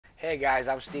Hey guys,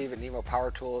 I'm Steve at Nemo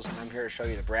Power Tools, and I'm here to show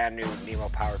you the brand new Nemo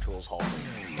Power Tools hull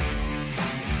cleaner.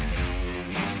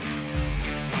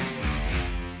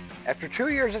 After 2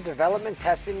 years of development,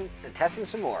 testing, and testing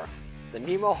some more, the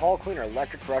Nemo Hull Cleaner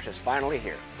electric brush is finally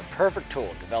here. The perfect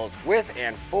tool developed with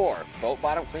and for boat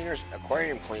bottom cleaners,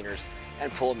 aquarium cleaners,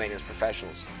 and pool maintenance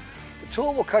professionals. The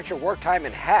tool will cut your work time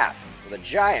in half with a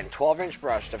giant 12-inch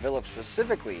brush developed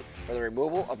specifically for the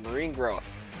removal of marine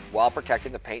growth while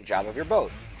protecting the paint job of your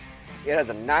boat. It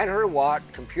has a 900-watt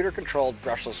computer-controlled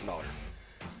brushless motor,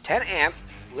 10-amp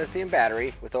lithium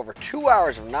battery with over 2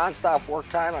 hours of non-stop work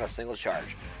time on a single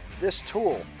charge. This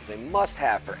tool is a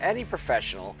must-have for any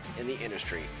professional in the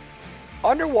industry.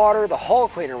 Underwater, the hull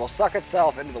cleaner will suck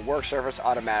itself into the work surface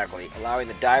automatically, allowing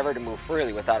the diver to move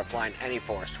freely without applying any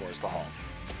force towards the hull.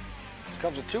 This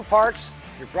comes with 2 parts,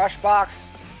 your brush box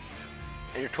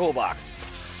and your toolbox.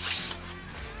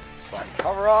 Slide the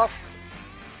cover off.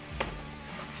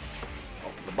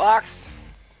 Open the box.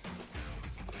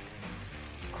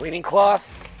 Cleaning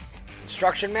cloth.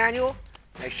 Instruction manual.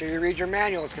 Make sure you read your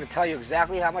manual. It's going to tell you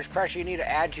exactly how much pressure you need to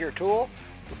add to your tool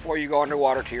before you go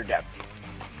underwater to your depth.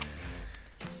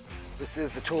 This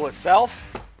is the tool itself.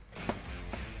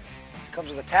 It comes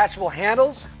with attachable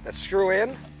handles that screw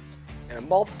in a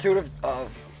multitude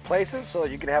of places so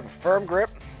that you can have a firm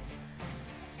grip,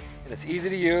 and it's easy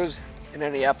to use in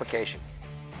any application.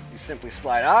 You simply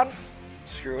slide on,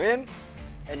 screw in,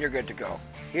 and you're good to go.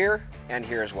 Here and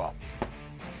here as well.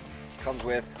 It comes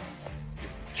with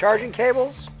charging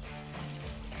cables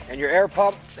and your air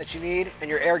pump that you need and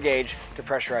your air gauge to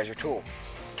pressurize your tool.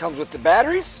 It comes with the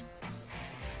batteries.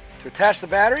 To attach the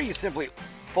battery, you simply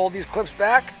fold these clips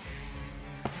back,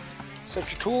 set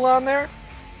your tool on there,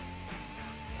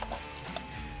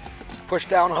 push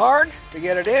down hard to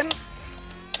get it in,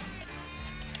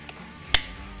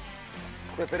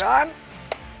 clip it on,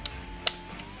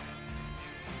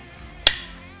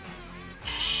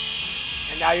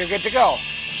 and now you're good to go.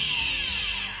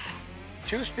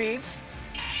 2 speeds,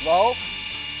 low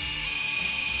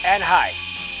and high.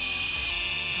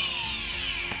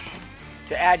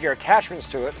 To add your attachments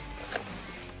to it,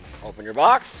 open your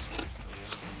box.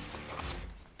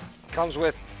 It comes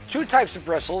with 2 types of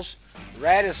bristles.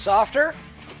 Red is softer,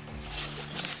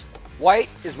 white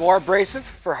is more abrasive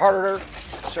for harder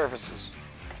surfaces.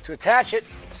 To attach it,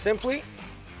 simply,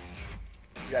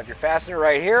 you have your fastener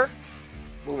right here,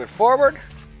 move it forward,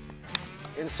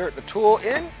 insert the tool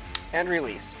in, and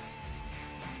release.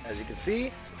 As you can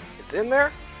see, it's in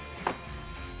there.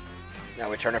 Now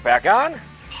we turn it back on.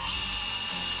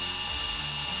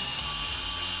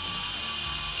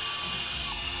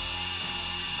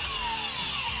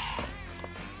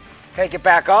 To take it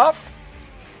back off,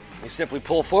 you simply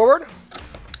pull forward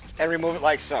and remove it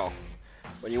like so.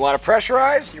 When you want to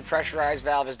pressurize, your pressurized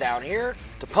valve is down here.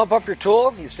 To pump up your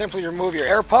tool, you simply remove your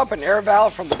air pump and air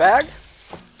valve from the bag.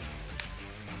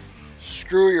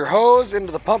 Screw your hose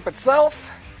into the pump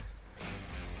itself.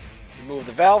 Remove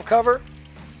the valve cover.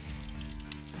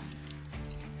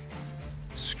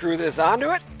 Screw this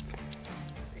onto it.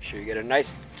 Make sure you get a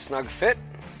nice snug fit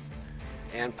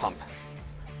and pump.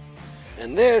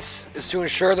 And this is to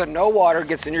ensure that no water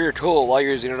gets into your tool while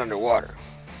you're using it underwater.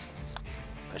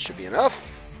 That should be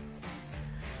enough.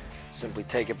 Simply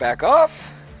take it back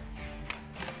off.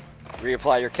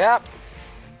 Reapply your cap.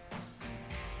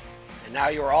 And now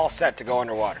you are all set to go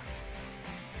underwater.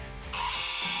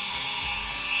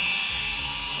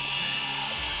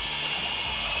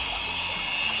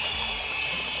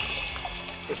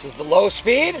 This is the low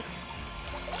speed, and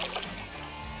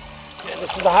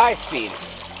this is the high speed.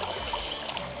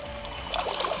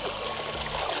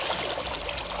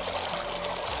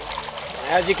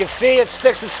 And as you can see, it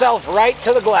sticks itself right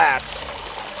to the glass.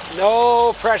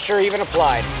 No pressure even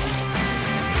applied.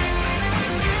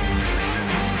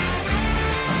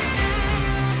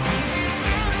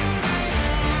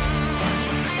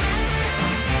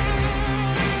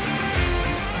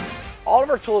 All of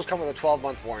our tools come with a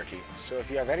 12-month warranty, so if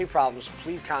you have any problems,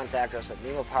 please contact us at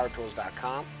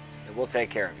nemopowertools.com and we'll take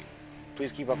care of you.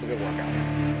 Please keep up the good work out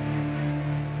there.